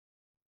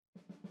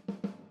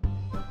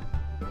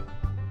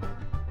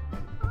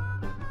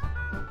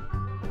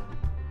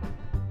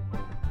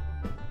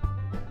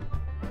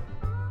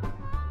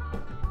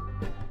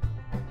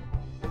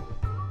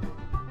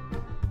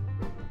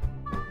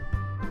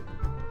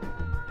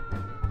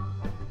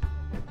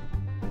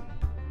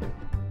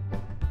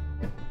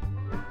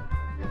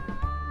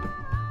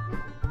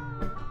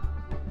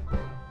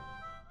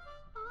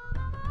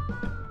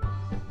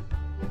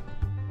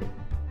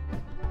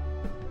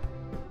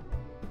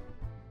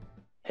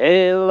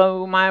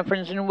Hello, my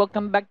friends, and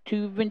welcome back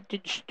to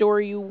Vintage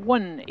Story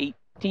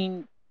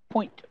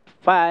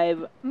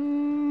 118.5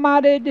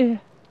 modded.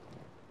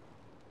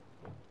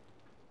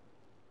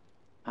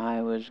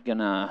 I was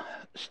gonna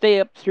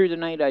stay up through the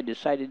night. I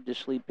decided to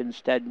sleep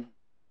instead,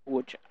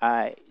 which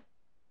I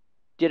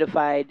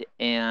didified,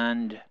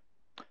 and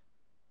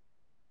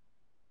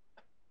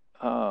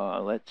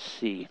let's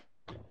see.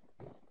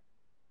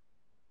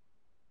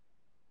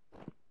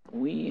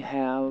 We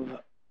have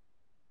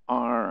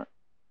our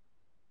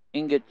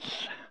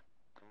ingots.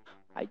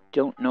 I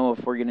don't know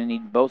if we're going to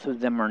need both of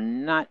them or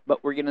not,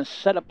 but we're going to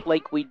set up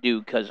like we do,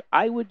 because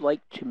I would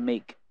like to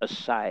make a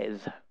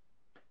scythe.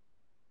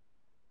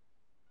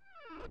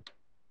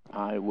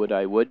 I would.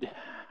 I would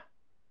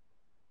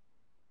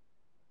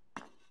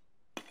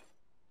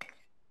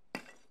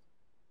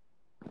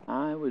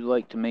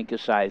like to make a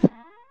scythe.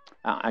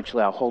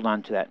 Actually, I'll hold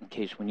on to that in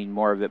case we need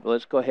more of it, but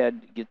let's go ahead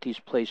and get these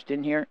placed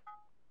in here.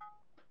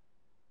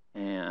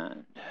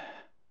 And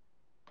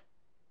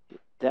get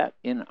that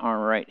in our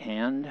right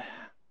hand.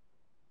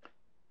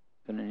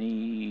 Gonna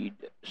need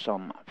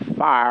some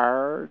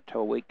fire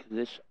to wake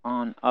this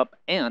on up,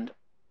 and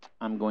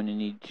I'm going to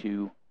need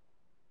to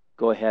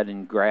go ahead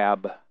and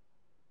grab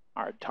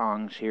our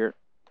tongs here.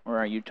 Where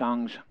are you,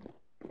 tongs?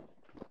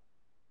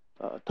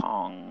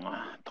 Tong.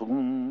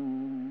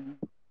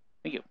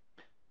 Thank you.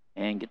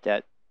 And get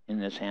that in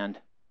this hand.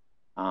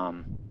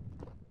 Let's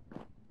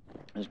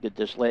get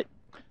this lit.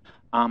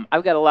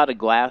 I've got a lot of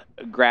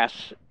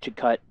grass to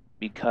cut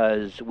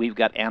because we've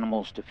got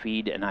animals to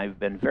feed, and I've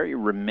been very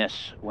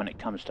remiss when it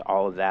comes to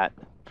all of that.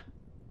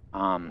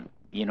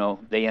 You know,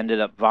 they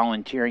ended up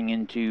volunteering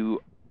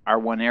into our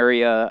one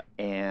area,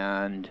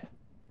 and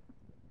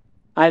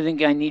I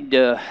think I need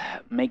to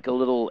make a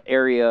little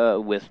area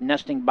with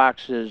nesting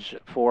boxes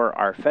for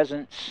our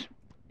pheasants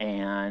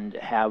and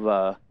have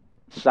a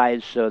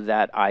size so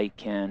that I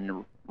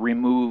can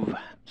remove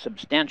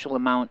substantial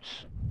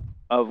amounts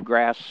of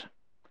grass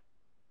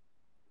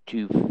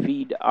to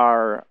feed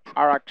our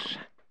aurochs.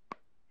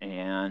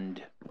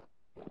 And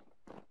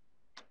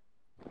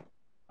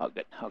oh,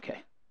 good.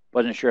 Okay.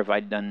 Wasn't sure if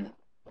I'd done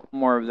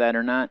more of that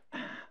or not.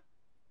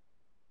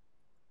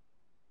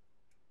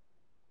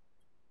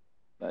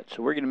 But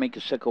so we're going to make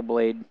a sickle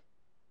blade.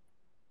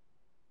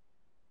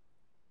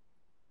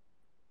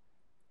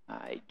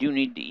 I do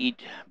need to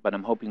eat, but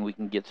I'm hoping we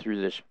can get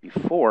through this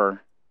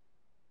before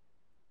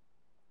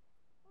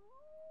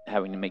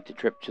having to make the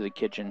trip to the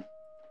kitchen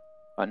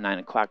about 9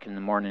 o'clock in the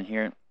morning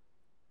here.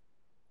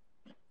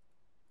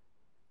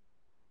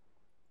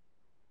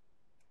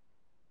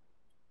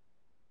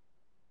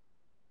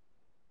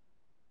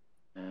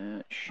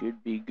 That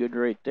should be good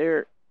right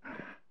there.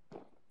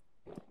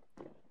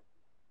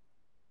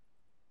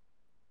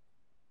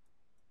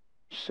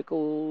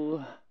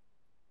 Sickle.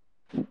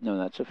 No,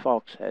 that's a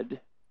falc's head.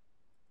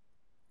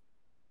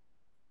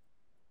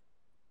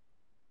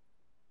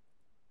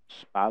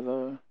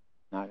 Spava.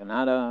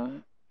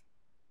 Naganada.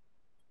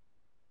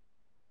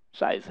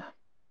 Scythe.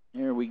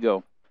 Here we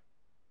go.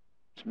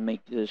 Let's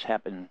make this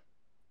happen.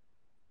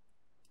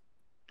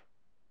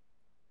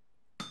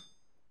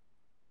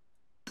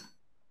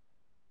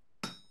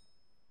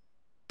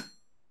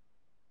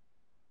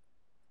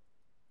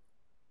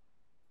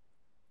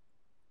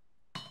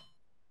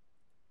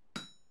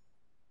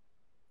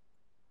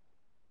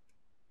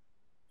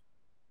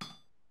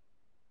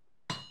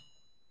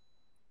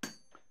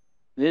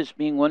 This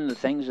being one of the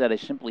things that I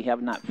simply have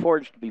not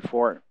forged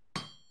before,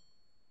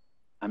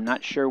 I'm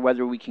not sure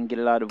whether we can get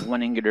it out of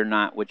one ingot or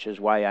not, which is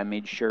why I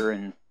made sure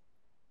and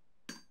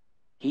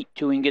heat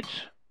 2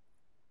 ingots.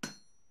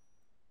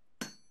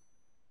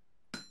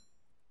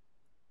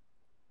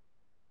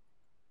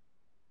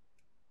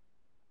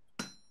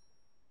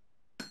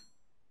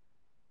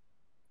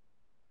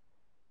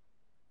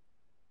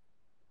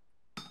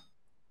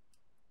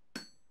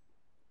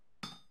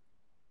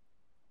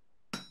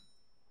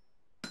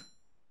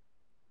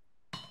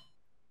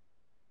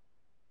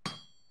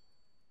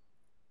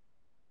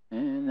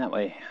 And that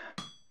way.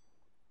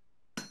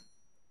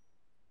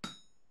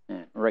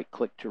 And right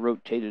click to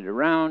rotate it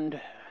around.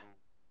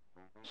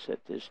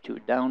 Set this to a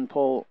down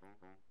pull.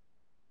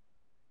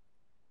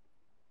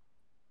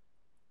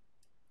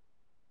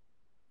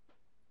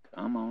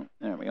 Come on,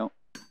 there we go.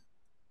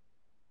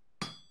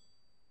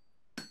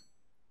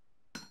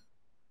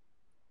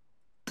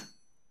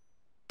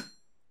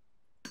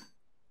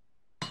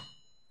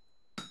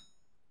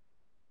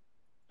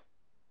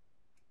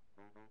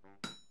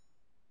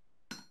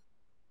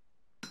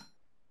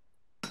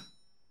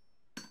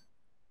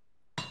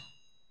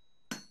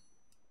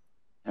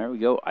 There we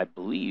go. I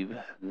believe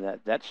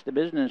that that's the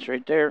business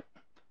right there.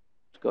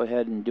 Let's go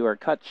ahead and do our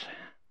cuts.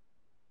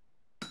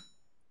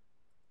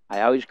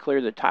 I always clear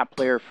the top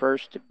layer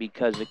first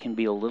because it can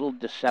be a little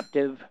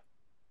deceptive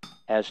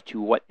as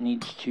to what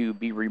needs to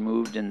be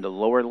removed in the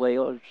lower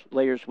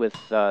layers with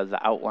the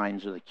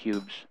outlines of the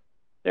cubes.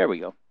 There we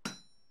go.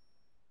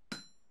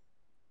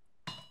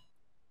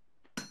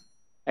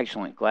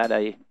 Excellent. Glad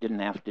I didn't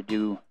have to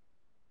do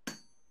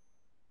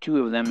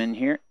 2 of them in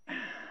here.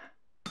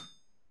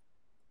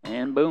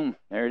 And boom,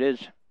 there it is.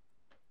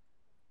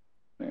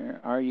 Where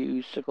are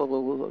you,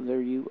 sickle? There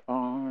you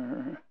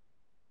are.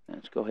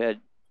 Let's go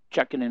ahead,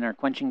 chuck it in our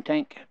quenching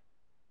tank.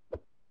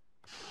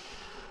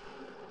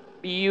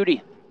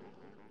 Beauty.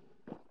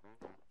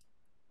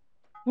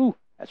 Ooh,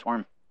 that's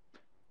warm.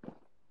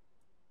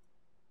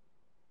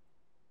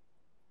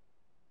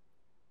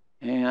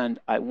 And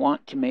I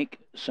want to make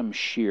some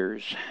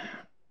shears.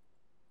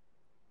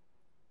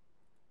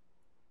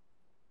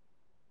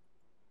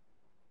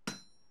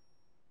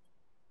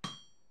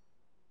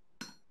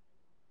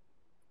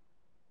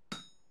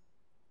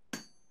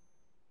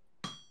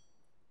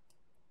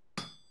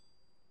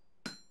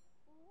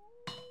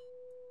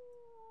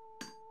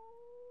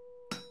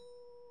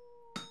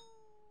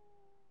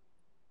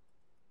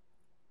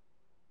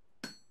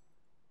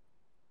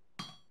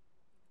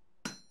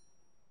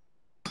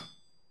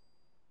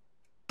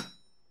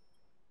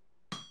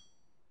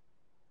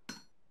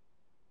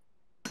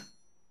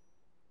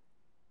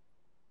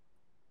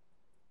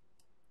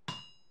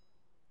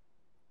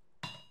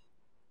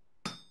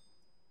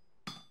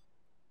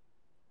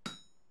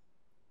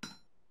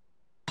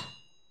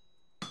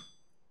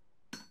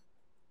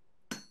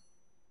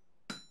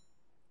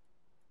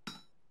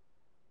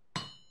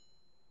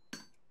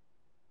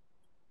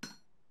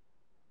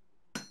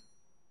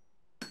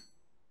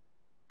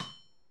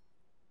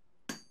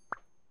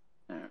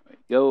 There we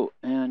go,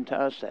 and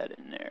toss that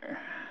in there.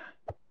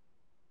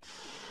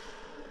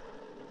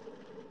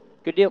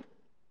 Good deal.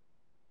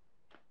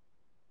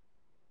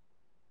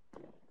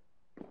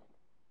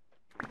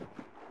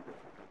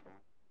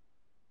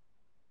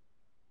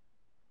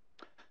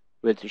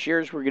 With the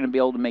shears, we're going to be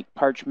able to make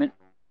parchment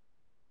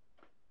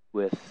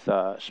with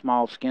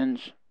small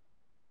skins,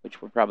 which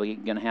we're probably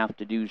going to have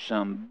to do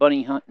some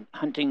bunny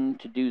hunting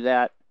to do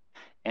that.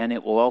 And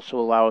it will also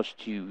allow us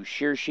to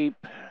shear sheep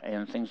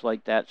and things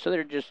like that. So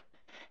they're just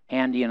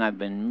handy, and I've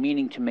been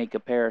meaning to make a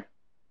pair.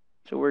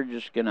 So we're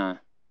just going to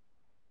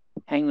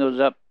hang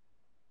those up.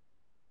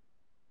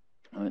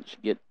 Let's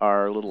get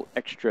our little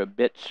extra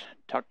bits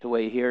tucked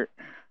away here.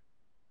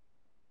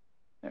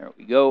 There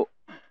we go.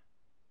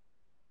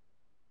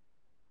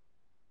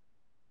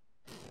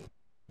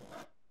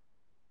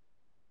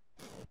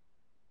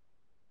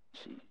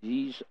 Let's see,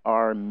 these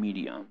are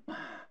medium.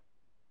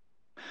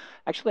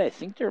 Actually, I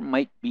think there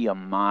might be a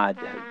mod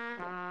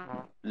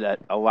that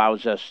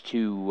allows us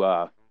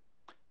to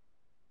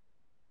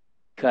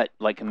cut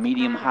like a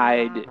medium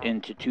hide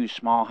into 2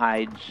 small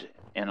hides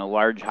and a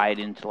large hide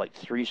into like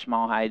 3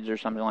 small hides or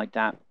something like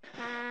that.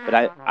 But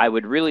I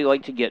would really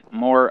like to get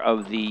more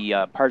of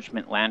the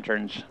parchment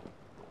lanterns.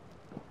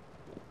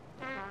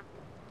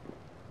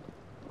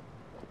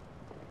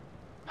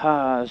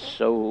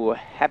 So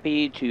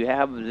happy to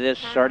have this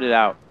sorted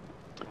out.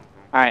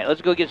 Alright,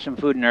 let's go get some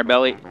food in our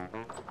belly.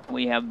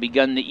 We have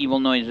begun the evil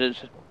noises.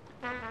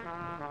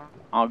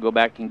 I'll go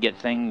back and get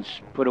things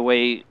put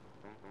away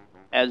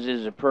as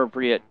is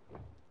appropriate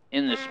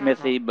in the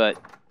smithy, but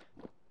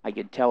I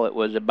could tell it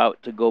was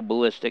about to go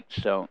ballistic,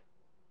 so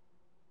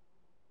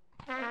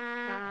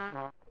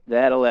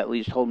that'll at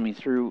least hold me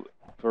through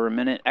for a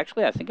minute.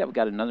 Actually, I think I've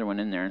got another one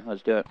in there.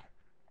 Let's do it.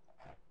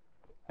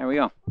 There we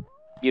go.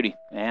 Beauty.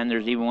 And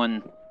there's even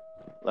one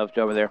left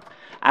over there.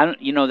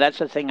 That's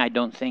the thing I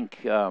don't think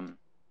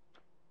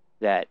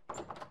that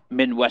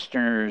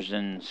Midwesterners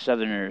and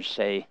Southerners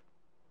say,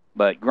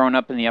 but growing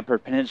up in the Upper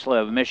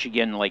Peninsula of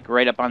Michigan, like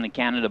right up on the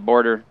Canada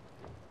border,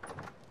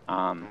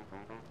 some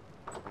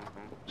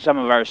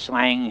of our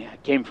slang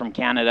came from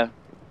Canada,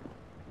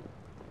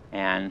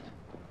 and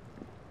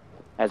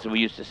as we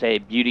used to say,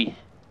 beauty,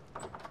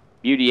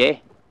 eh?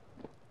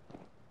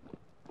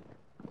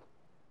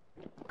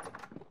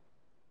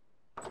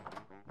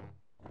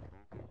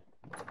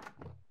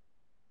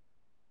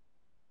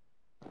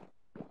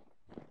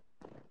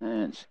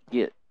 Let's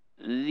get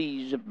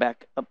these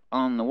back up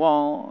on the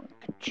wall.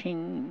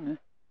 Ka-ching.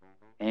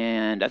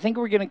 And I think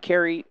we're going to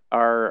carry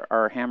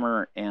our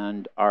hammer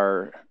and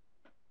our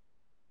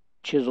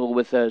chisel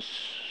with us.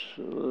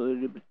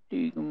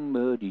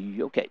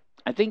 Okay,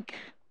 I think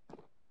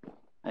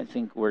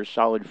we're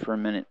solid for a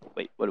minute.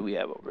 Wait, what do we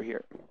have over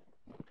here?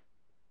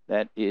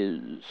 That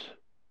is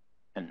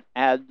an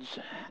adze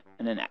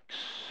and an X.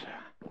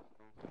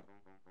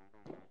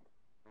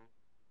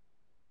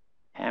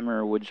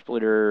 Hammer, wood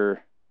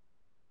splitter,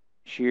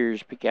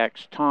 shears,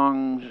 pickaxe,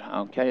 tongs.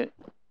 Okay,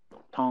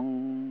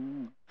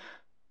 tong.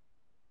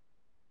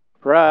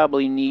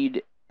 Probably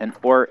need an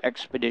ore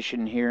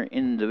expedition here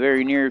in the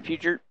very near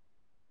future,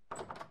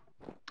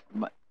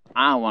 but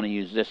I want to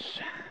use this.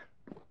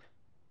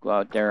 Go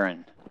out there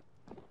and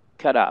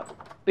cut a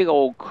big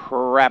old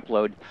crap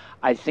load.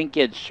 I think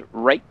it's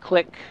right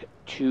click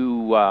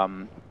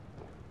to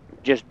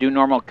just do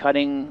normal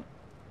cutting,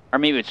 or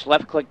maybe it's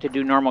left click to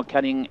do normal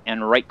cutting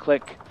and right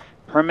click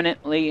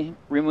permanently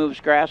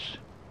removes grass.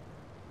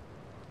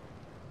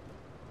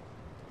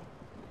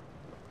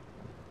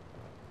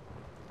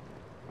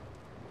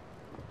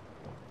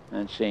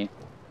 Let's see.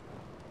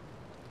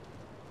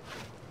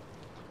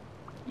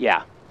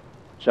 Yeah.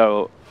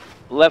 So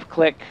left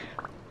click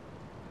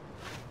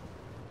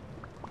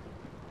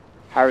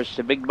Harvest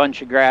a big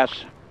bunch of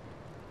grass.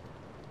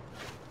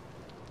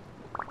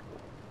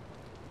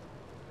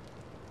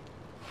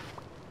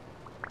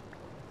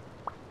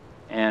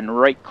 And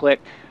right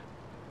click,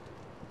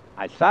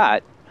 I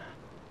thought,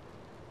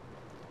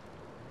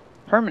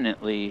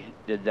 permanently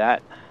did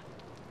that.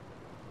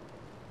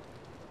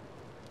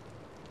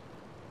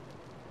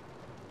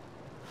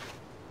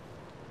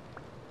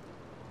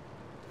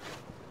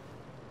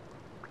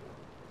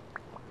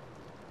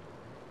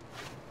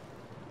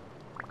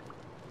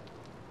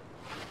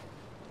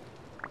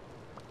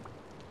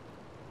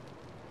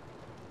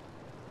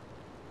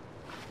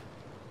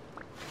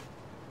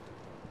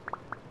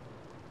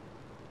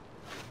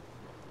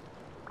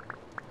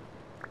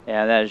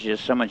 Yeah, that is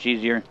just so much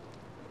easier.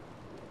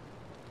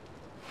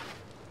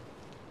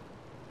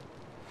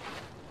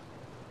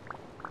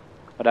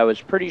 But I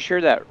was pretty sure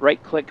that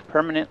right click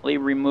permanently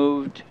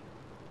removed.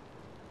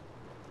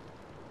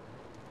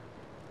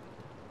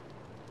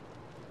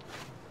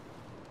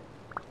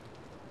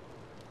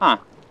 Huh.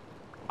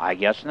 I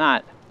guess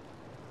not.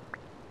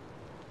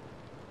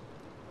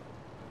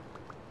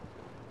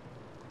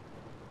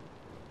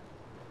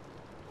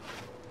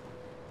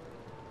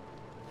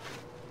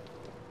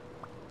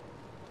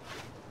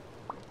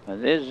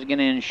 This is going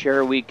to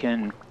ensure we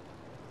can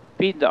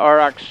feed the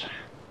aurochs.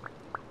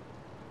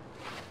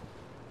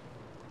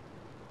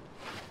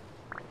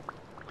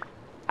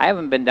 I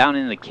haven't been down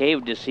in the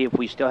cave to see if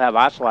we still have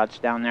ocelots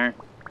down there.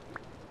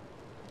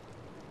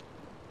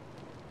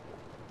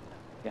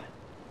 Yeah.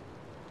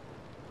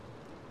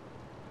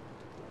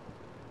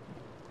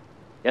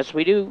 Yes,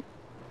 we do.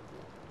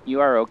 You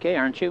are okay,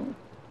 aren't you?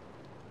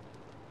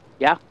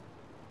 Yeah?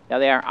 Yeah,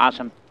 they are.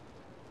 Awesome.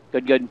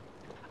 Good, good.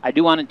 I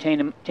do want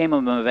to tame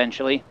them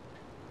eventually,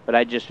 but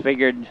I just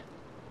figured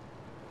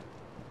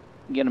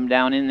get them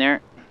down in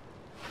there.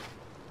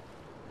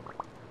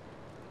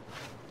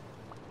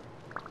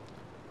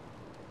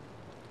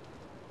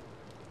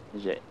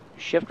 Is it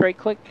shift right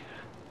click?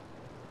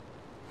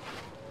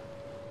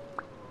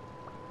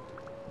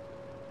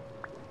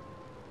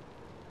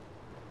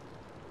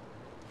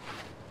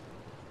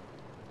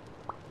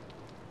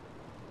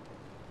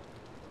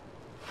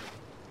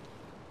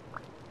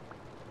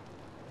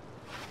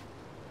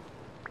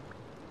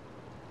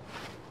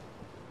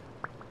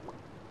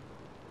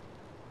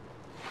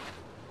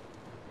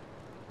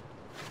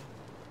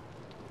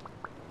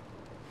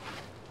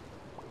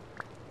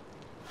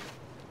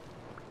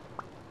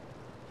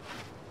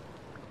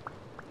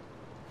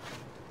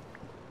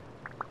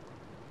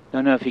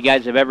 Don't know if you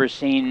guys have ever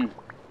seen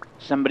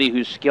somebody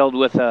who's skilled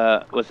with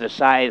a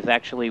scythe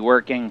actually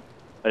working,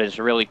 but it's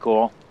really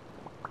cool.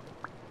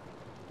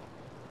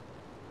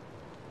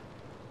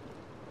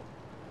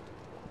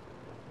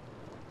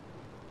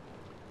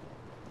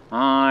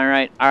 All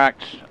right,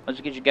 aurochs, let's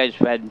get you guys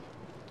fed.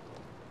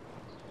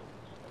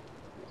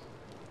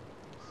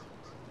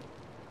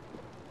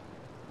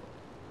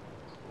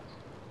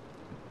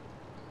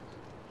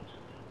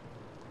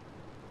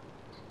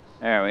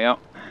 There we go.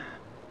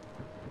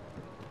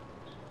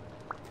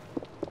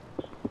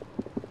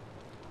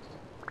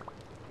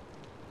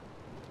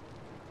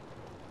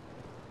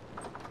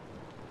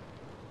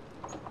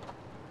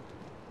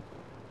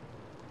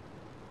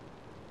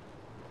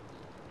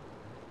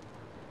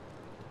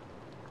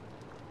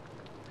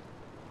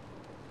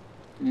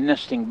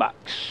 Nesting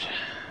box.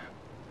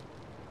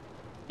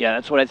 Yeah,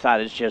 that's what I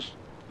thought. It's just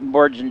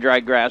boards and dry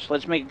grass.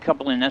 Let's make a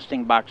couple of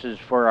nesting boxes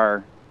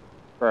for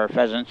our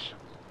pheasants.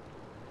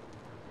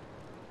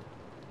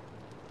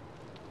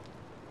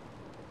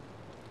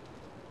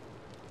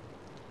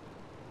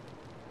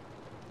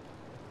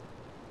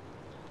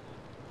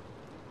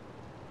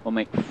 We'll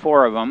make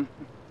 4 of them.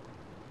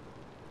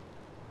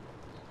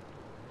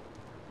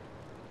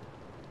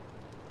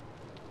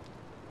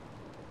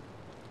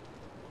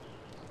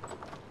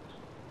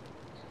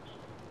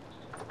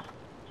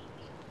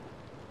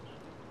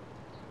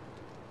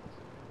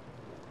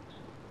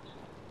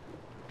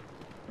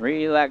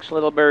 Relax,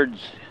 little birds.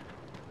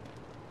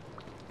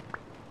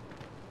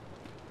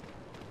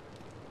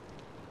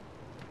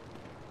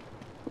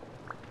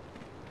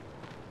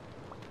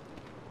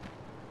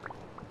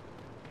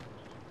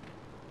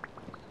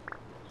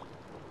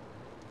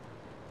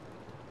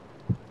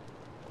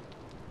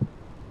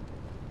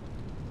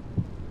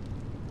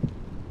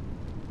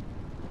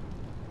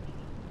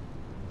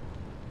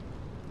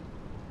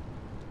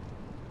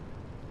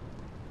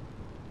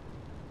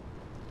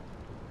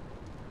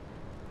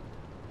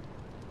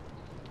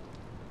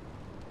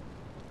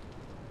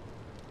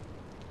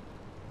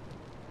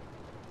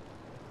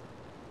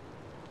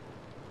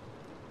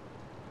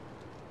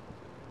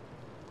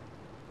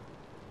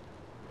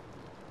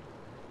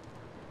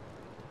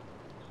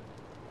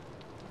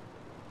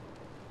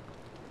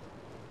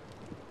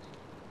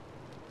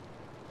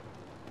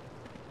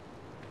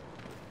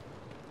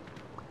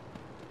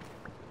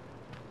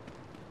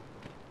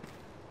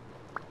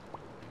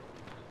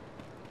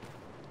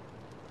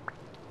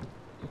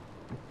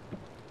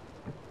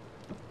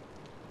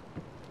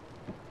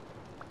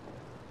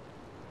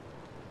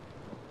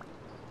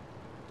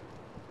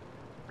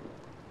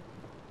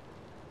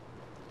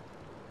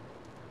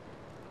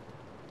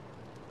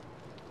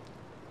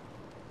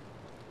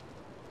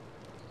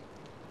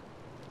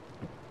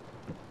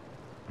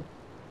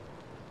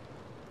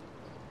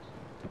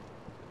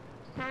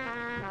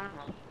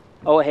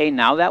 Oh, hey,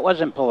 now that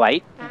wasn't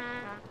polite.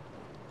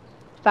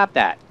 Stop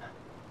that.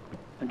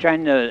 I'm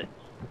trying to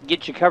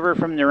get you cover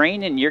from the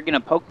rain and you're going to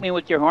poke me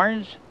with your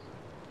horns?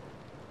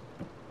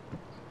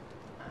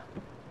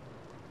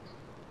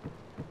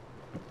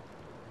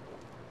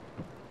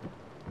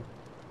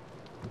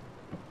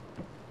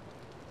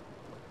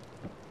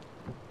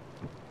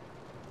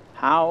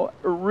 How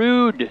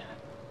rude.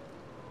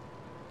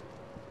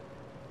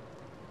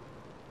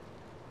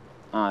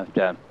 I'll have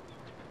to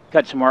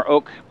cut some more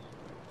oak.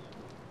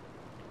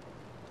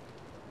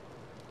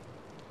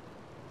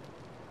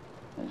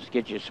 Let's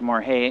get you some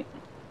more hay.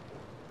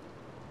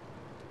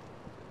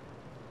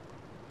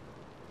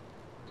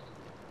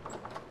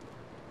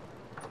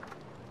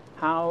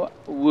 How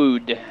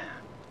wooed.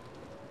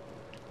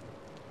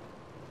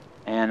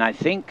 And I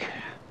think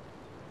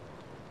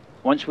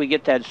once we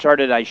get that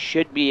started, I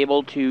should be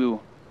able to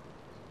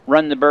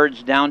run the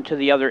birds down to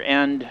the other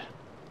end,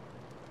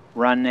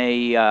 run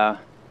a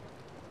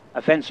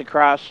fence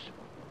across.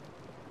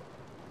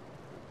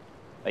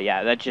 But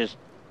yeah, that's just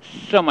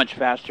so much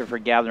faster for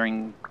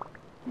gathering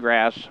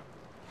grass.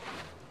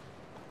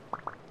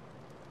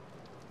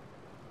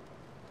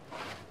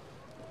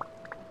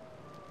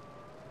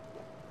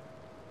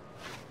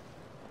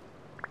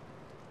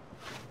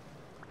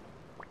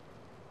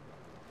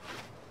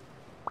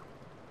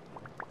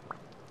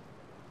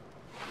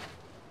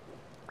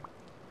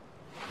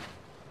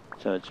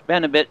 So it's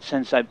been a bit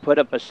since I put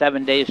up a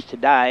 7 days to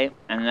die,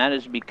 and that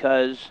is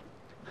because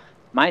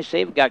my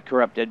save got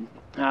corrupted.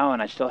 Oh,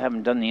 and I still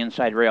haven't done the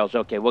inside rails.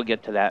 Okay, we'll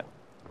get to that.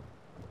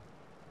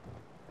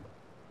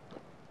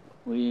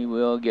 We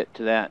will get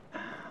to that.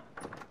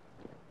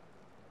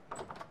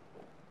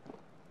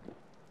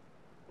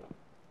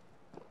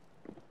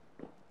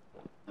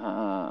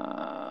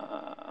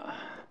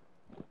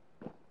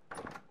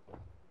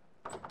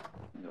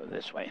 Go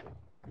this way.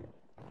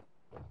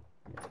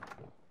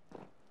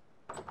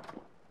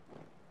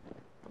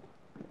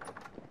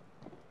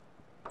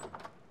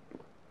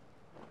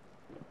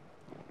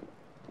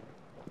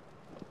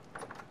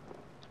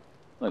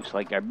 Looks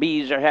like our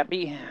bees are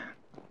happy.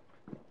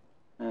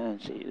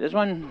 Let's see, this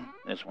one,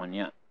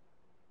 yeah.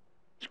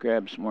 Let's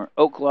grab some more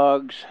oak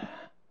logs.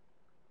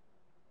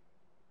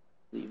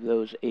 Leave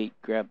those 8,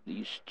 grab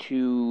these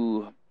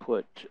 2,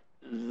 put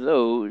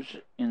those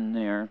in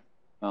there.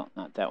 Well,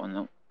 not that one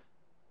though.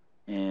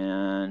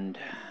 And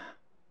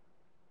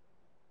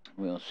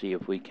we'll see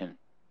if we can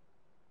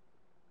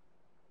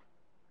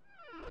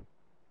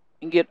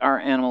get our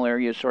animal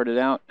area sorted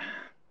out.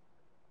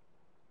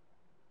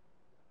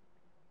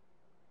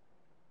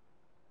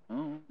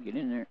 Oh, get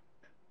in there.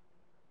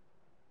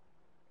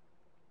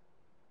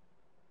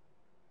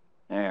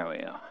 There we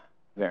go.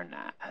 Very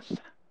nice.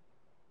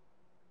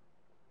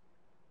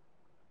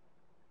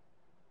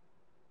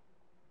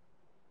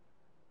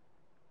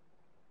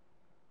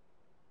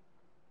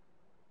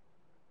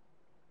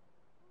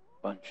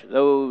 Bunch of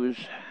those.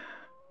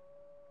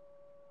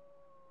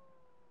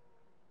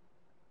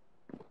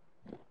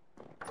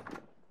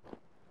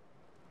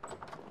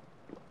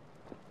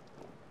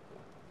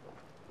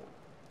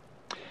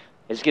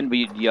 It's going to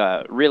be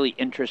really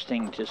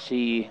interesting to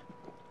see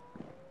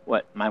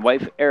what my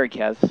wife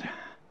Ericath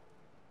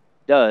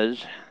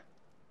does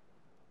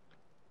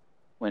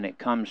when it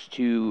comes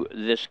to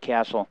this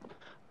castle.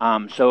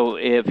 So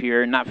if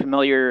you're not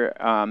familiar,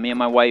 me and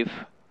my wife,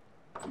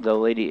 the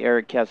lady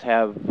Ericath,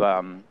 have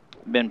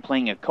been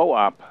playing a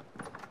co-op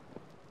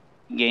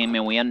game,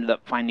 and we ended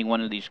up finding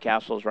one of these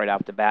castles right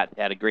off the bat.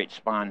 It had a great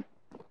spawn.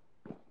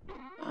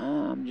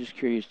 I'm just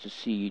curious to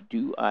see,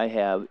 do I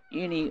have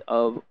any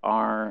of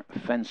our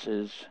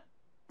fences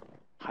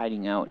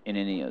hiding out in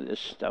any of this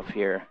stuff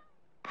here?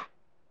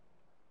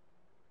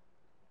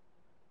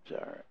 Those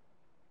are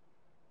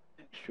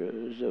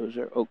extras. Those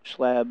are oak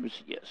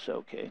slabs. Yes,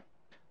 okay.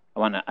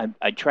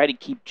 I try to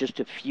keep just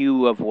a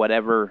few of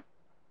whatever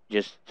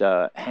just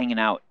hanging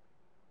out,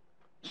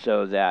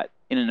 so that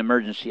in an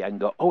emergency I can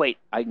go, oh wait,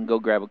 I can go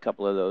grab a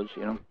couple of those,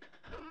 you know.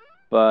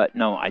 But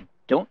no, I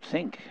don't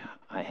think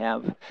I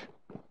have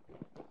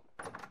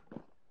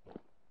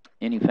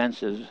any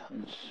fences.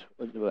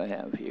 What do I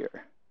have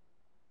here?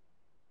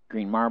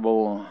 Green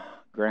marble,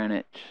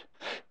 granite,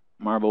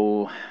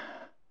 marble,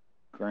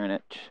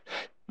 granite,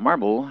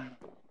 marble.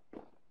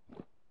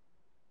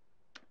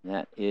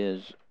 That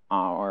is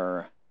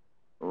our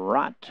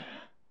rot,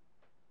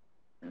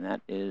 and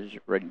that is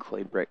red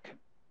clay brick.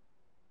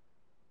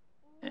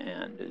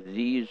 And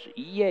these,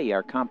 yay,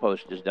 our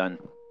compost is done.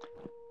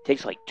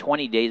 Takes like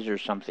 20 days or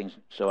something,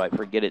 so I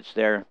forget it's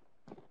there.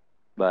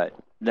 But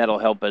that'll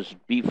help us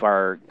beef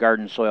our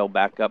garden soil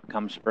back up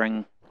come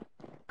spring,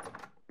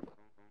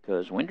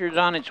 because winter's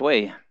on its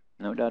way,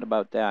 no doubt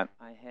about that.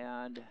 I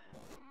had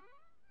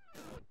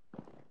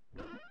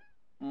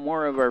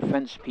more of our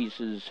fence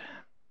pieces,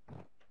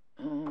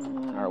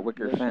 our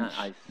wicker fence.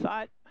 I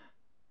thought,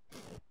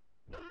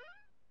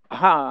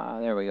 aha,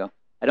 there we go.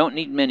 I don't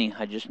need many,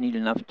 I just need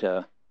enough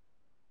to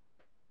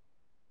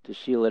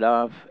seal it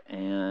off,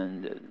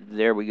 and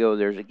there we go,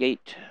 there's a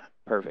gate.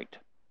 Perfect.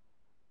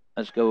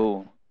 Let's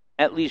go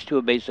at least to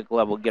a basic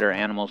level, get our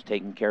animals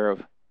taken care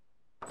of.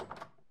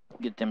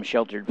 Get them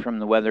sheltered from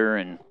the weather.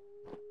 And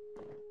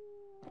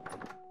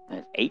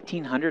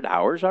 1,800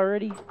 hours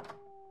already?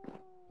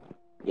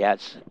 Yeah,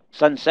 it's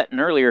sun setting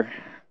earlier.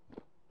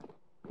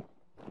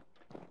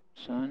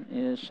 Sun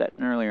is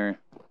setting earlier.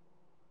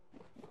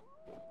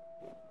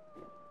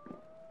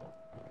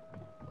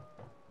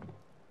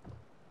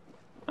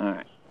 All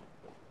right.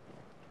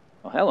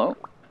 Well, hello.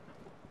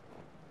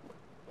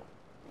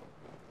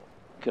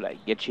 Could I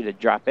get you to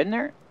drop in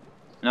there?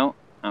 No?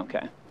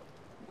 Okay.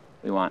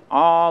 We want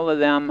all of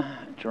them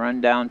to run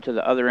down to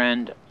the other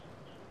end.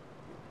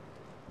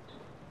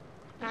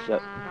 So,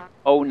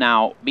 oh,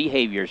 now,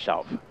 behave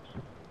yourself.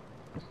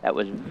 That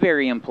was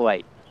very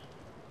impolite.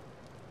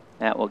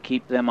 That will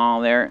keep them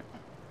all there.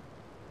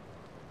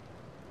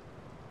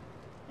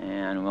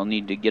 And we'll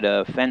need to get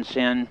a fence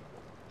in.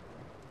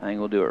 I think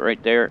we'll do it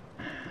right there.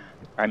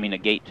 I mean a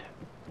gate,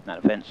 not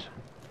a fence.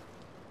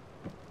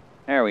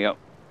 There we go.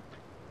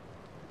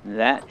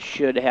 That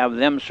should have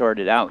them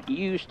sorted out.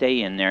 You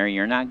stay in there.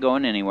 You're not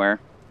going anywhere.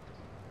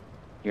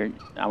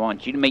 I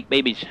want you to make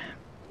babies.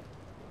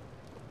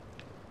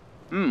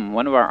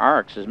 One of our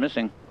aurochs is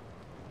missing.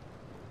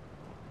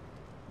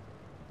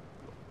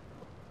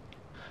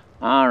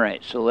 All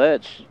right, so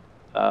let's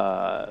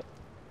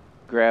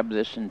grab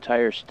this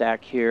entire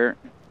stack here.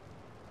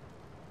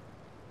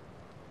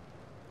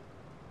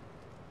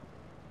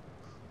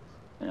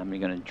 And I'm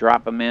going to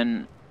drop them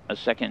in a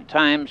second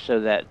time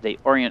so that they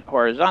orient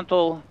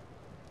horizontal.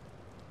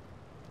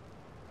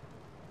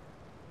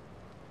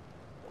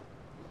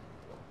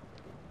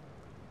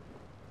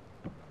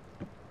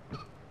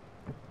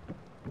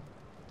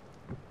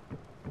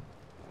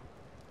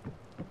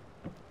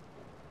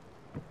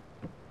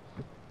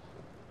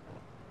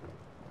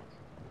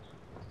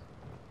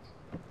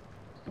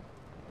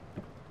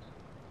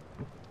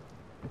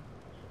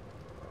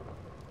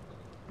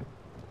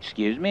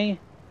 Excuse me?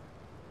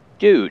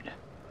 Dude.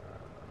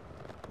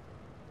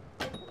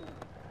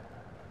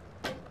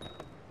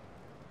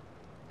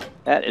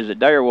 That is a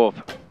dire wolf.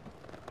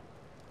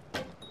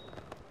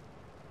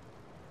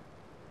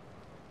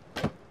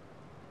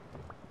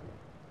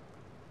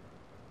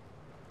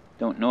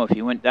 Don't know if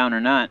he went down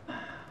or not.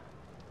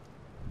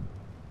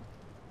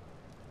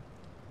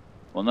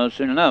 We'll know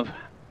soon enough.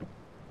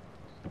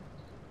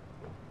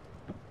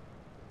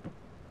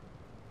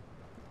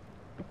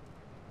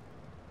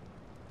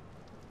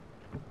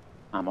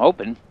 I'm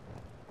hoping.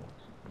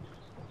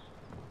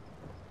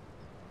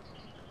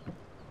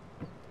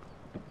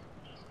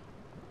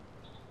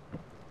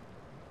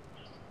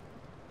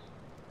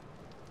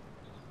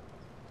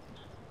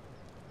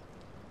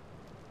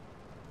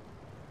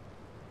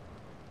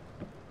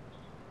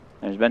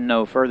 There's been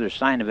no further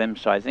sign of him,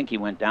 so I think he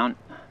went down.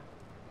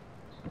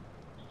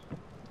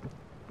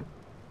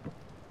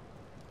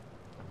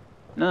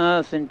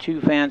 Nothing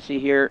too fancy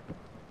here.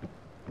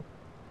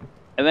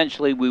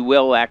 Eventually we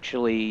will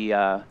actually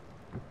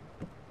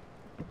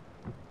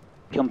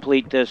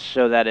complete this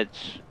so that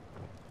it's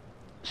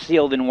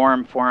sealed and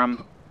warm for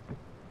him.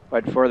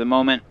 But for the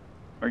moment,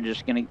 we're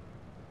just going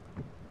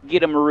to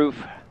get him a roof.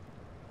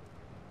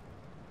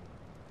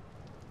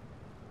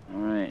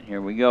 All right,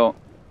 here we go.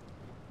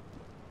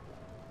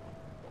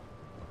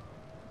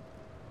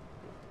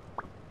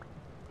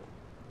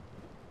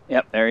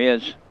 Yep, there he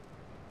is.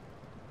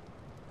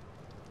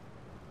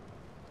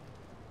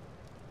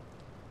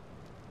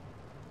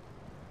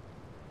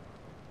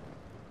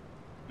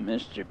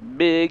 Mr.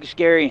 Big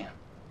Scary.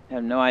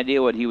 Have no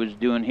idea what he was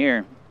doing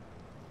here.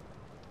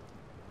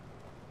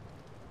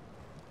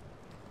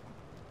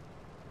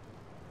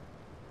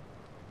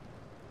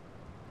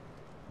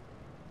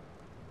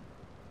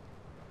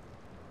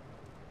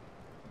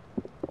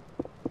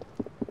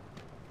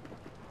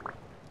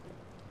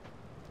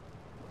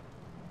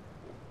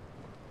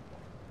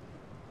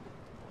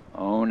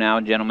 Oh,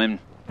 now, gentlemen,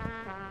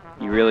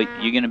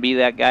 you gonna be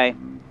that guy?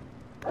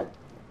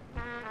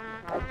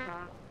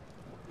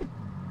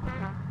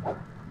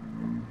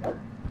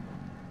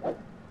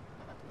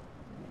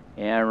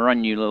 Yeah,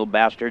 run, you little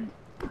bastard.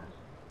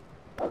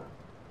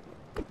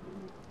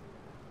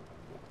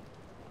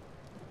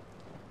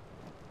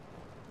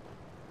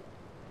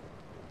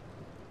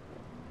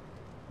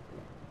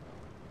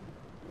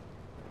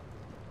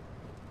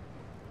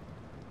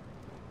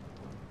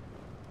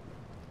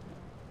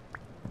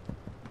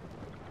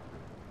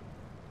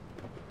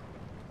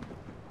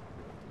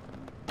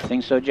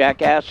 Think so,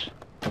 jackass?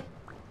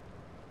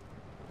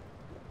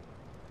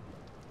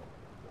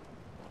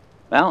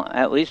 Well,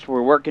 at least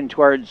we're working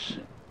towards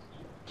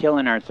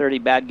killing our 30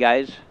 bad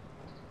guys.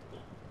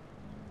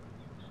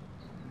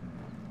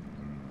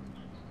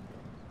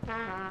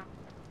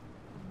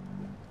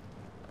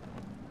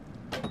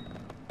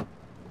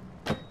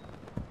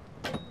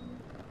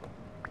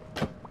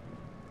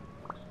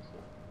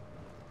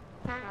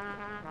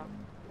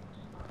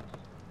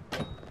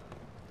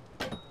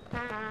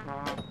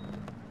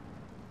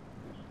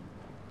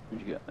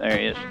 Where'd you go? There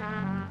he is.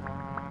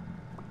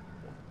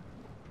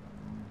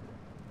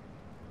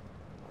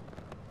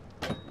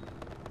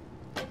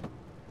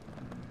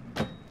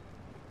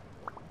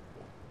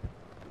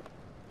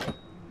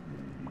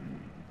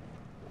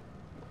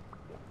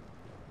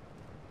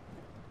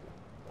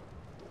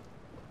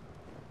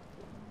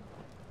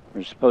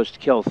 We're supposed to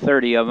kill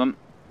 30 of them.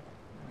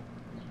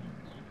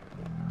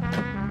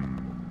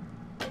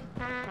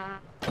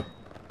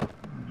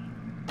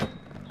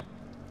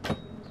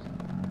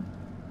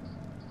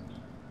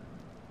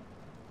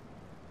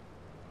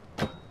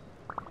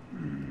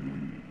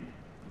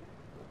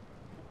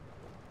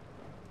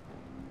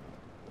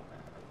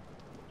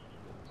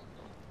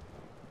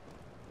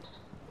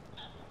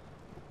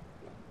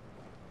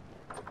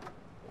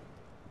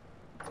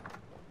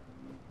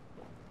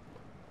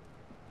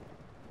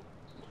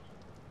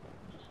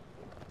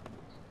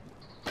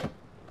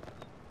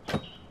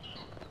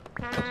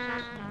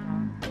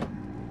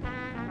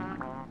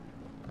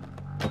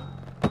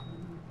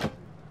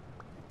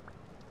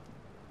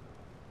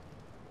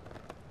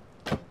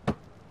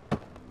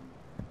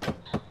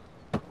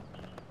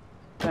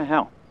 What the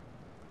hell?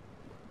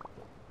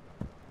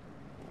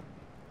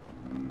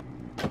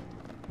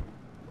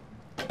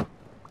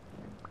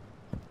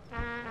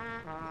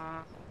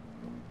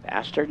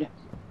 Bastard.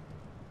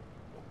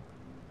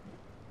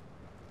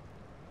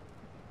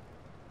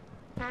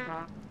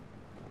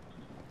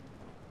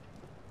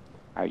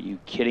 Are you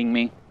kidding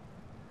me?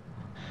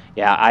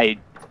 Yeah,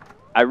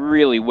 I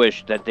really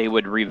wish that they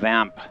would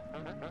revamp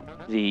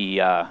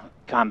the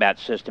combat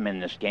system in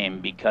this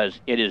game, because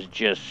it is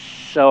just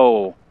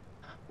so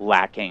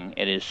lacking.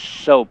 It is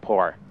so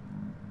poor.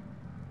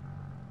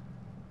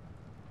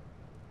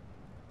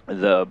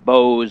 The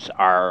bows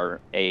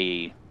are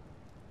a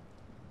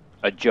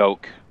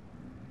joke.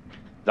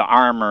 The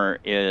armor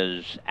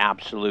is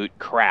absolute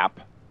crap.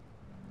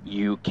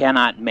 You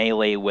cannot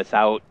melee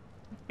without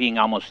being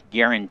almost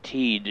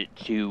guaranteed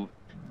to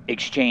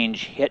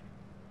exchange hit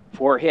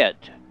for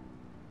hit.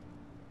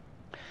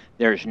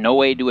 There's no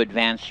way to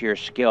advance your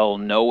skill,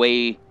 no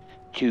way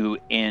to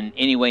in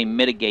any way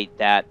mitigate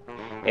that,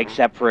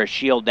 except for a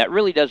shield that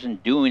really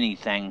doesn't do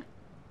anything.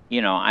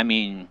 You know, I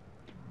mean,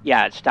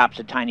 yeah, it stops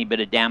a tiny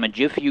bit of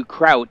damage if you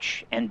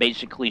crouch and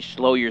basically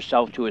slow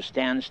yourself to a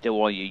standstill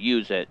while you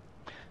use it.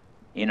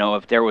 You know,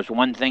 if there was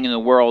one thing in the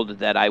world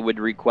that I would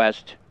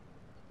request,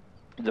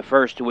 the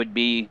first would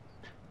be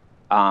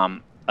a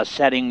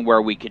setting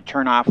where we could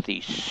turn off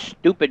these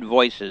stupid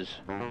voices.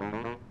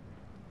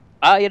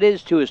 It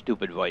is too a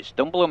stupid voice.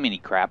 Don't blow me any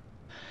crap.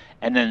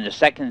 And then the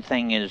second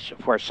thing is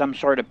for some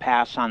sort of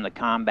pass on the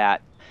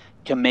combat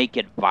to make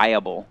it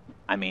viable.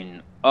 I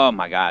mean, oh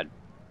my God.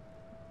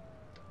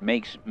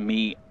 Makes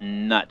me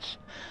nuts.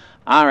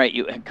 All right,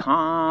 you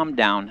calm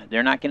down.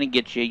 They're not going to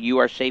get you. You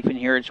are safe in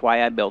here. It's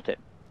why I built it.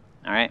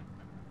 All right.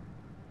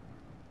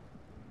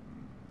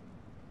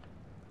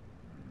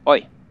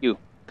 Oi, you.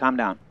 Calm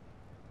down.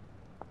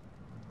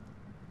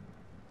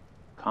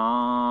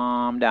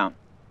 Calm down.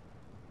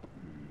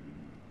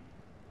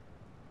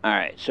 All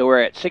right, so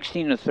we're at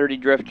 16 of 30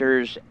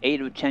 drifters,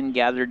 8 of 10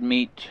 gathered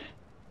meat.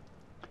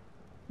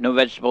 No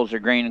vegetables or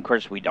grain. Of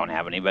course, we don't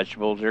have any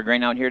vegetables or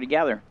grain out here to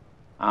gather.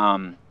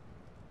 And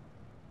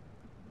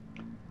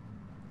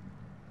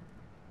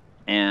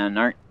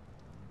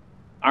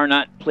are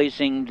not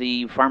placing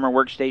the farmer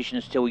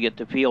workstations till we get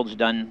the fields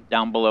done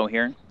down below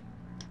here.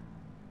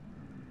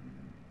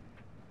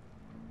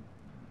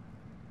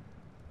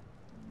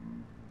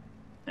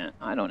 And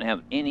I don't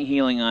have any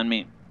healing on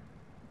me.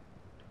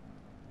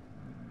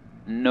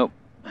 Nope,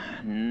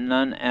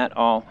 none at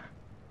all.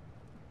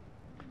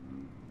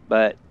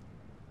 But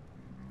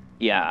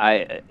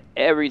yeah,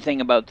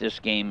 everything about this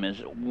game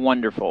is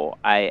wonderful.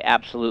 I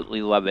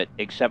absolutely love it,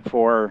 except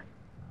for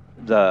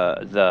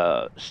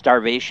the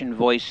starvation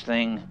voice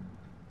thing.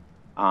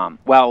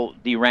 Well,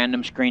 the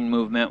random screen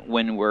movement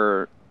when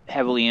we're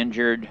heavily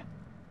injured,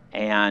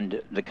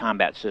 and the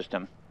combat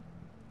system.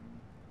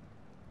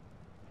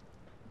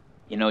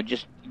 You know,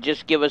 just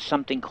give us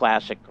something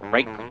classic.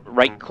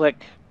 Right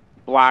click,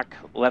 block,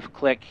 left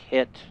click,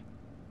 hit,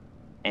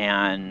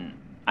 and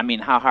I mean,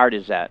 how hard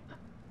is that?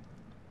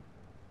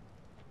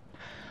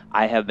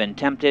 I have been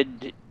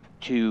tempted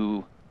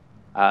to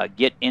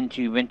get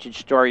into vintage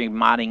story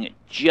modding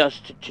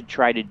just to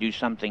try to do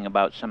something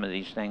about some of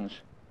these things.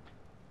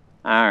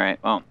 Alright,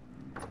 well,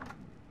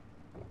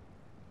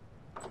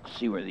 let's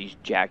see where these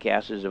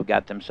jackasses have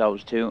got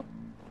themselves to.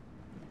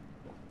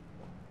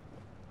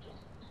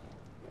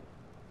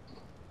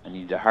 I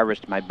need to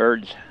harvest my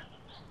birds.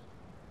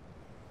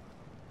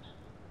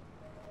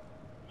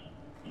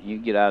 You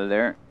get out of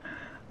there.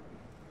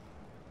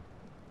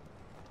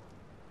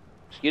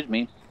 Excuse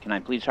me, can I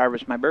please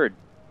harvest my bird?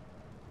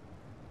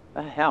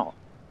 The hell?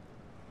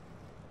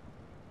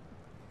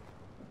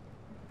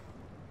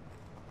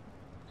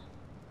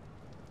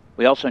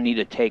 We also need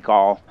to take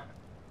all.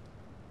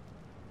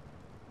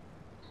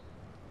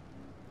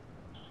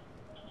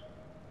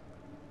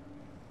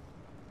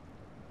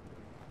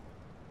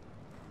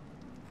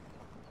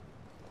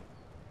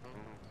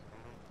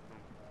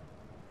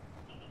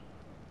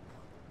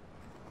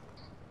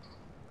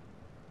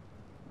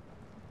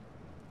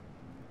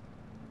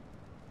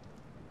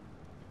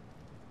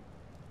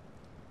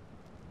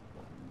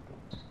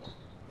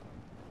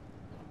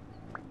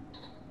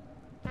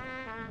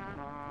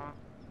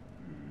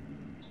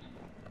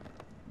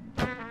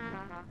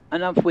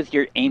 Enough with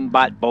your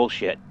aimbot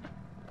bullshit.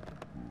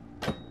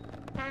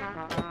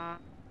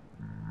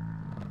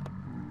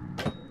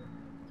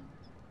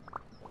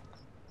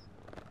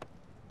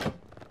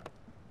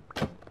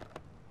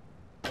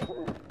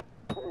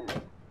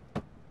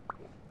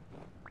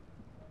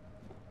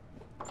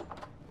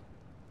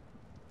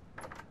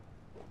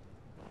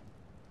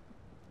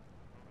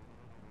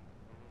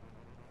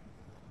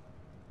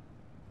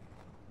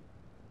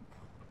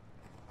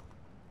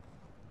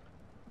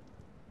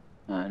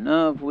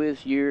 enough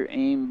with your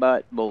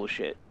aimbot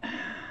bullshit.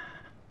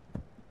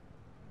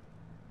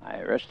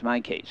 I rest my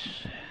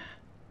case.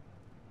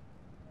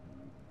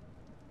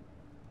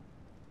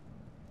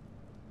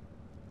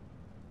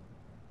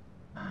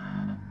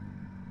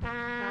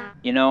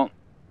 You know,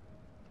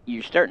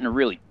 you're starting to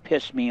really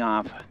piss me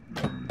off.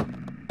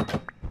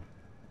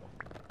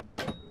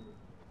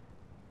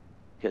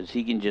 Because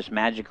he can just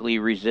magically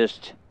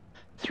resist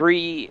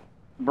 3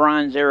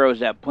 bronze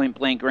arrows at point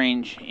blank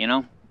range, you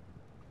know?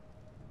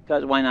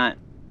 Because why not?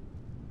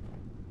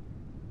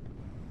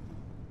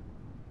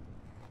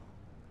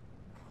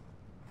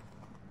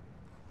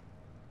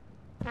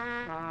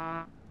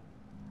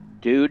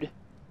 Dude.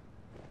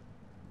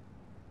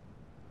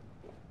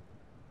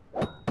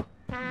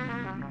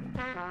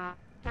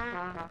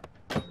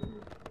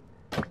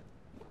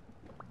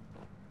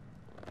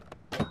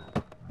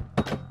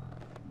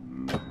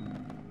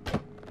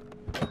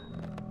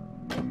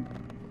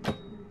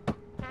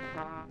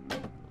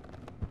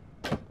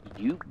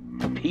 You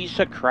piece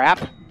of crap.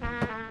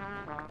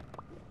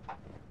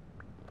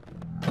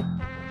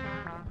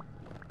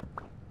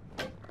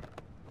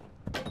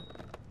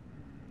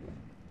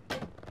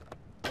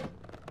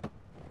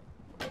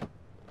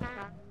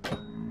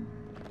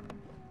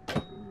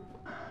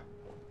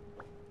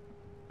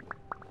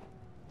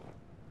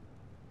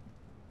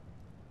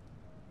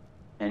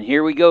 And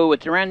here we go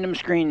with the random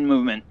screen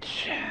movement.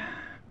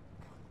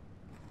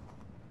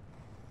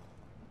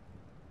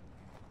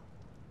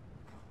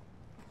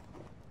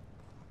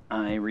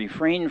 I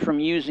refrain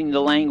from using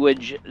the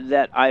language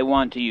that I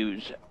want to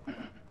use.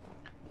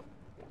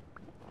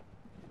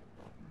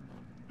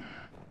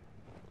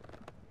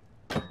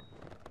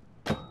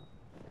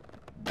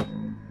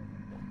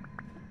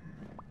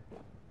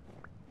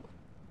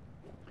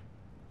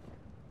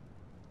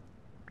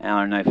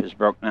 Our knife is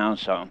broke now,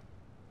 so.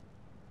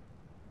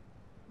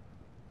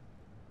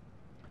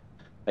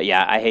 But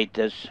yeah, I hate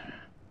this.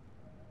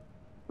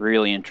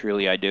 Really and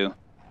truly, I do.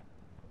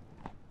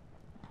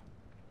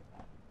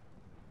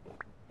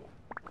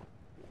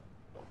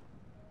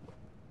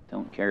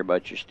 Don't care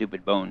about your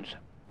stupid bones.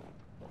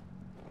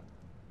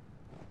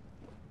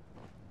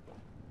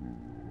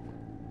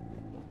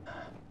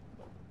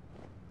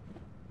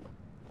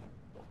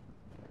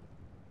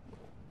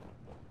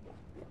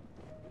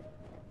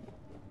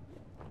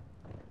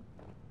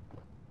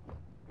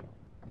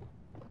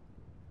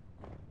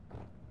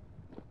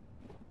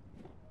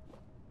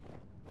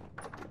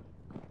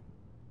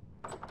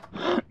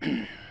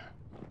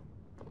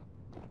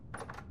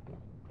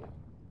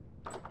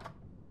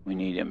 We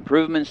need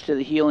improvements to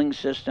the healing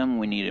system.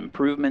 We need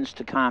improvements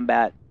to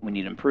combat. We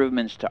need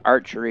improvements to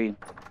archery.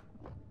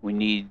 We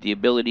need the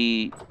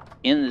ability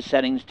in the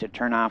settings to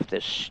turn off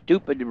this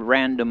stupid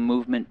random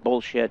movement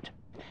bullshit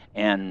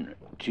and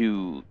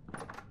to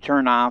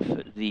turn off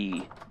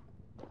the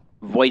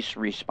voice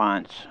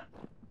response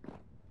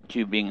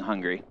to being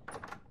hungry.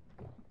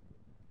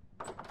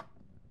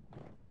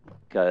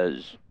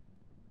 Because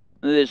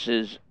this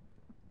is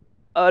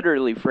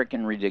utterly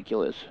frickin'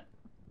 ridiculous.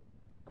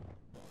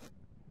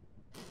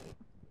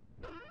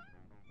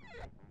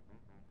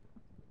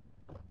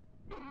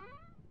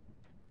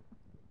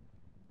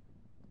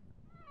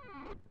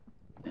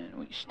 And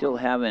we still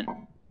haven't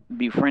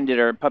befriended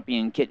our puppy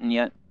and kitten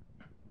yet.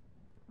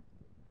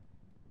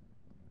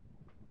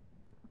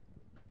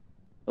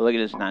 But look at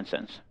this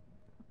nonsense.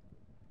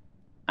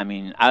 I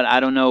mean, I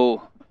don't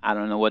know. I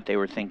don't know what they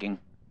were thinking.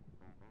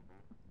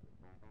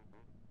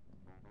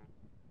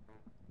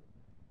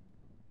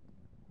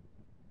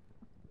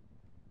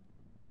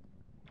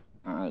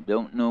 I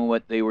don't know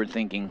what they were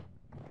thinking.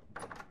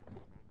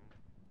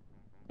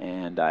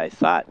 And I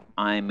thought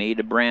I made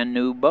a brand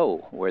new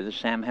bow. Where the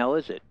Sam hell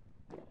is it?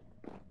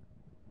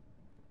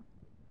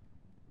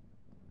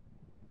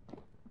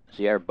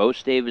 See, our bow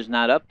stave is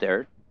not up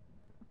there.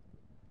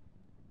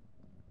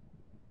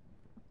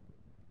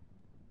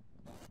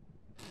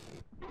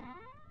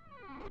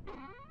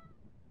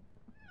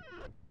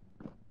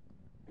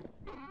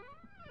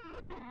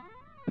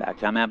 In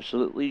fact, I'm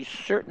absolutely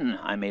certain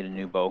I made a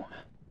new bow.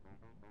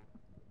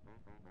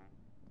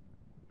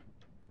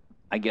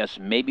 I guess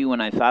maybe when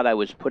I thought I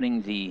was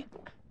putting the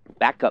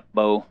backup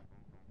bow,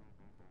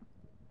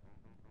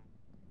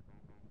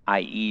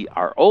 i.e.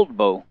 our old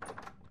bow,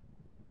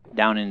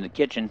 down in the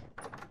kitchen,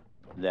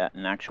 that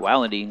in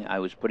actuality I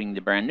was putting the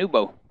brand new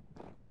bow.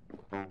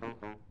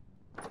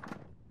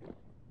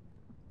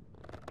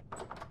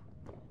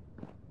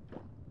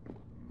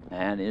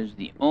 That is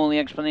the only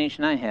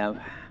explanation I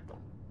have.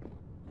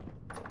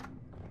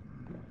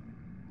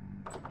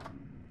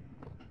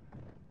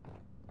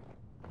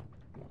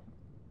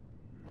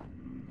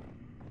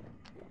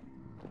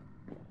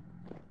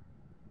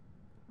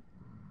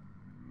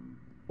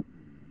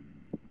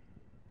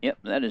 Yep,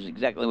 that is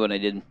exactly what I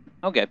did.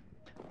 Okay.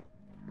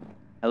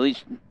 At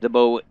least the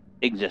bow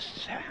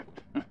exists.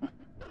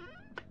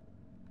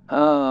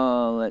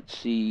 Let's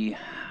see.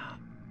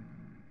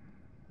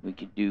 We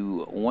could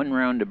do 1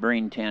 round of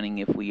brain tanning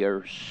if we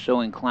are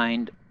so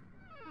inclined.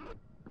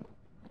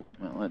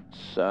 Well,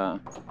 let's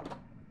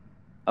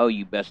Oh,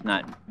 you best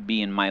not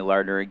be in my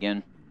larder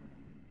again.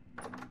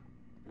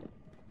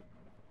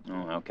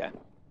 Oh, okay.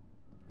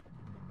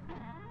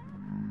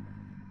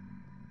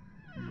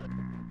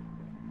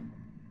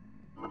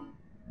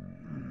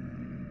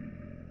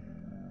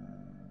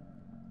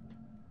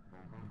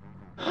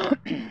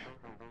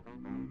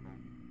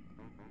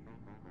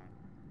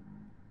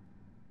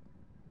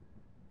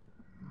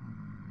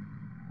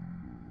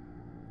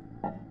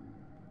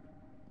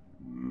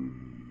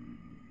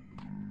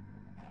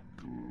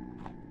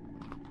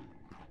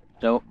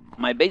 So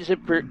my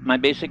basic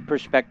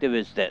perspective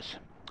is this: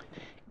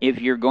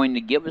 if you're going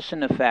to give us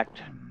an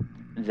effect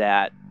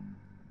that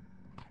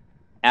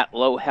at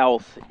low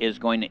health is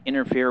going to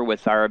interfere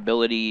with our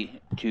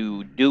ability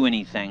to do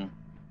anything,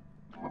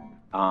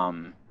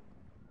 and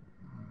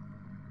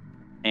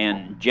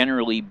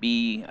generally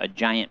be a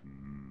giant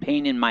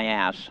pain in my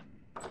ass,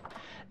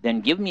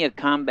 then give me a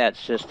combat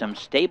system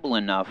stable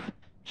enough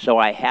so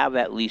I have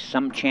at least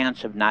some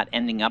chance of not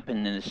ending up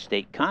in this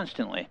state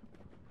constantly.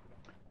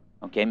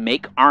 Okay,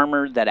 make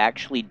armor that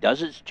actually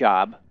does its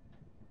job.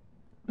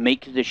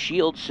 Make the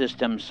shield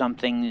system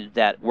something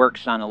that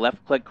works on a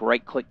left-click,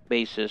 right-click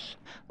basis,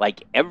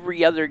 like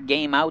every other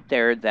game out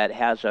there that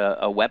has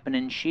a weapon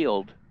and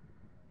shield.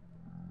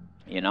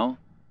 You know?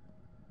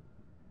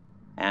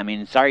 I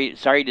mean, sorry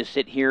to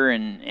sit here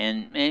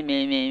and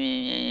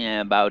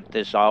about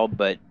this all,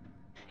 but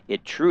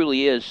it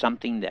truly is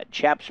something that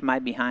chaps my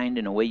behind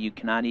in a way you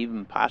cannot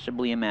even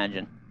possibly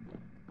imagine.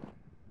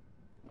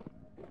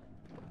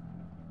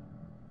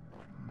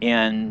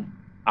 In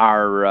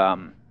our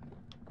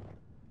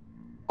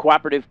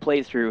cooperative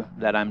playthrough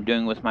that I'm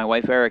doing with my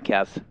wife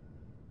Erikath,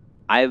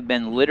 I've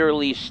been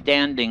literally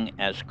standing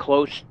as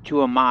close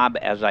to a mob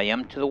as I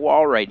am to the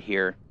wall right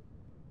here,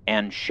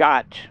 and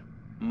shot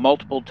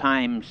multiple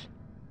times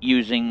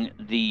using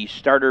the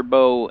starter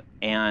bow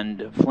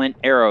and flint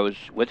arrows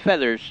with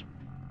feathers,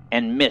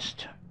 and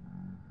missed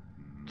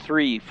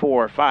 3,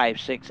 4, 5,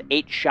 6,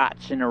 8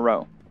 shots in a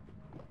row.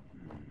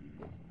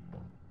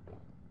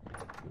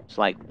 It's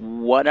like,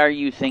 what are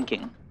you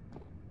thinking?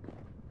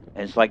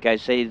 It's like I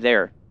say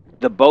there,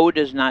 the bow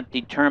does not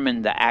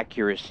determine the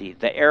accuracy.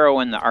 The arrow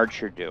and the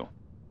archer do.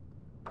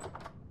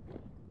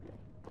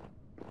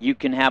 You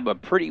can have a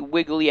pretty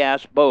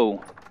wiggly-ass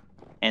bow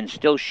and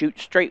still shoot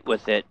straight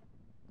with it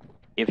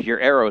if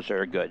your arrows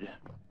are good.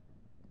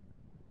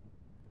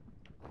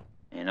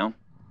 You know?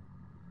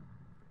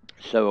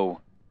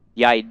 So,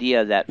 the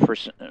idea that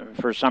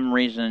for some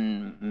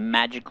reason,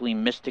 magically,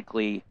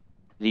 mystically,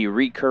 the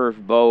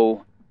recurve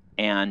bow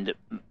and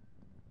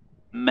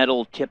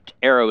metal-tipped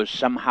arrows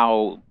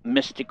somehow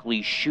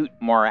mystically shoot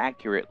more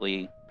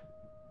accurately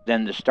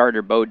than the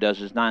starter bow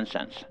does is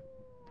nonsense.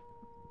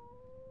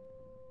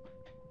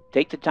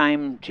 Take the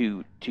time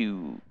to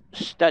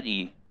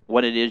study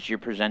what it is you're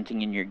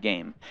presenting in your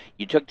game.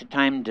 You took the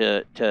time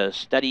to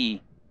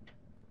study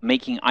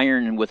making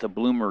iron with a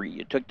bloomery.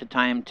 You took the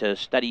time to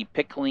study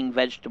pickling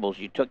vegetables.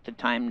 You took the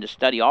time to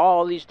study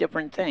all these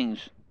different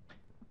things.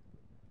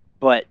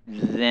 But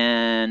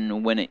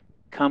then when it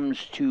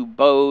comes to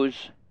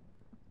bows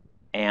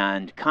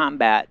and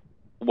combat,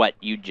 what,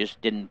 you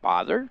just didn't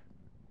bother?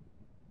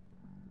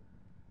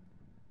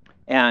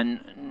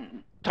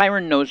 And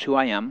Tyron knows who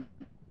I am.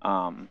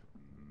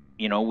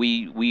 You know,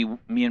 me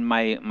and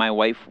my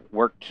wife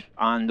worked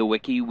on the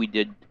wiki. We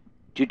did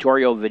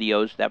tutorial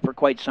videos that for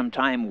quite some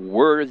time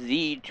were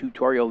the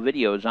tutorial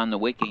videos on the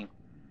wiki.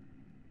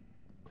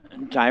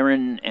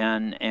 Tyron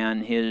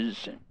and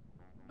his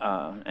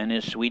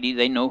sweetie,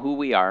 they know who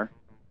we are.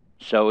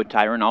 So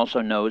Tyron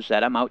also knows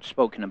that I'm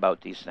outspoken about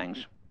these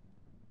things.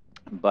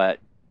 But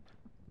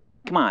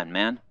come on,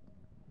 man.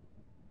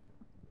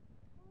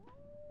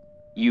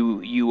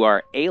 You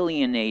are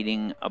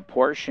alienating a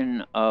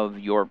portion of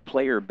your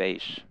player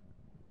base.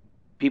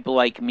 People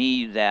like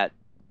me that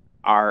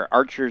are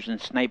archers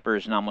and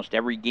snipers in almost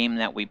every game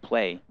that we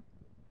play.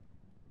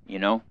 You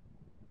know?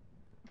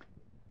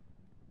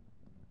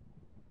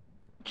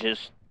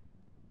 Just,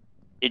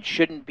 it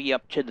shouldn't be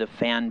up to the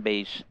fan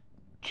base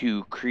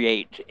to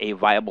create a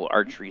viable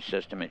archery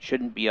system. It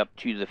shouldn't be up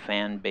to the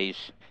fan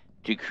base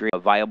to create a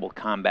viable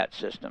combat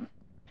system.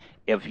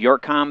 If your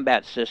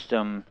combat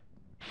system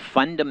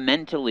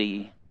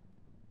fundamentally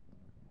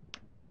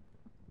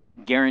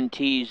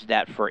guarantees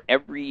that for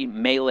every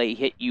melee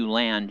hit you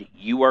land,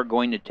 you are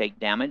going to take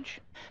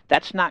damage,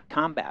 that's not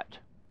combat.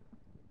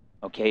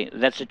 Okay,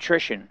 that's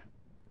attrition.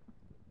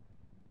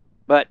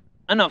 But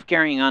enough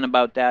carrying on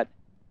about that.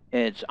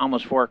 It's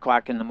almost 4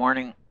 o'clock in the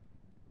morning.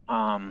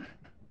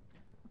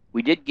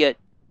 We did get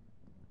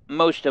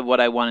most of what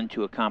I wanted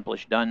to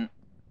accomplish done,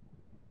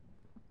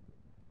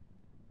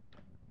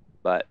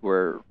 but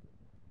we're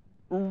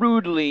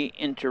rudely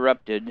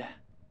interrupted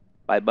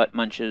by butt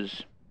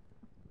munches.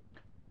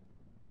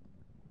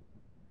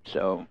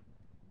 So,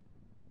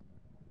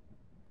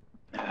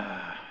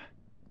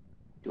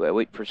 do I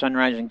wait for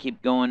sunrise and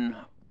keep going,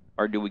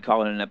 or do we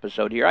call it an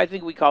episode here? I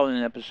think we call it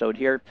an episode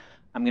here.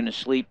 I'm going to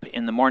sleep.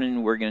 In the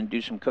morning, we're going to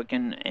do some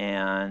cooking,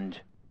 and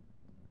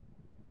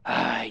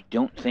I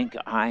don't think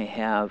I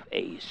have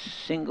a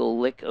single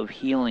lick of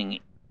healing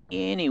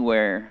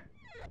anywhere.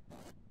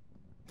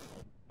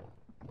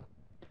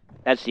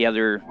 That's the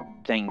other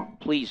thing.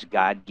 Please,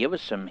 God, give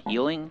us some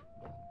healing.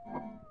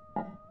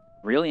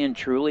 Really and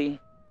truly.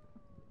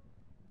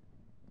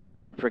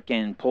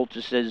 Frickin'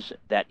 poultices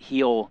that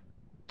heal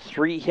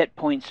 3 hit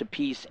points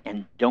apiece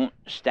and don't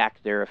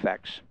stack their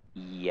effects.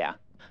 Yeah.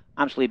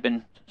 I'm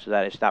sleeping so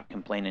that I stop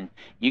complaining.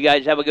 You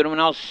guys have a good one.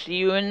 I'll see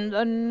you in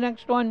the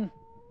next one.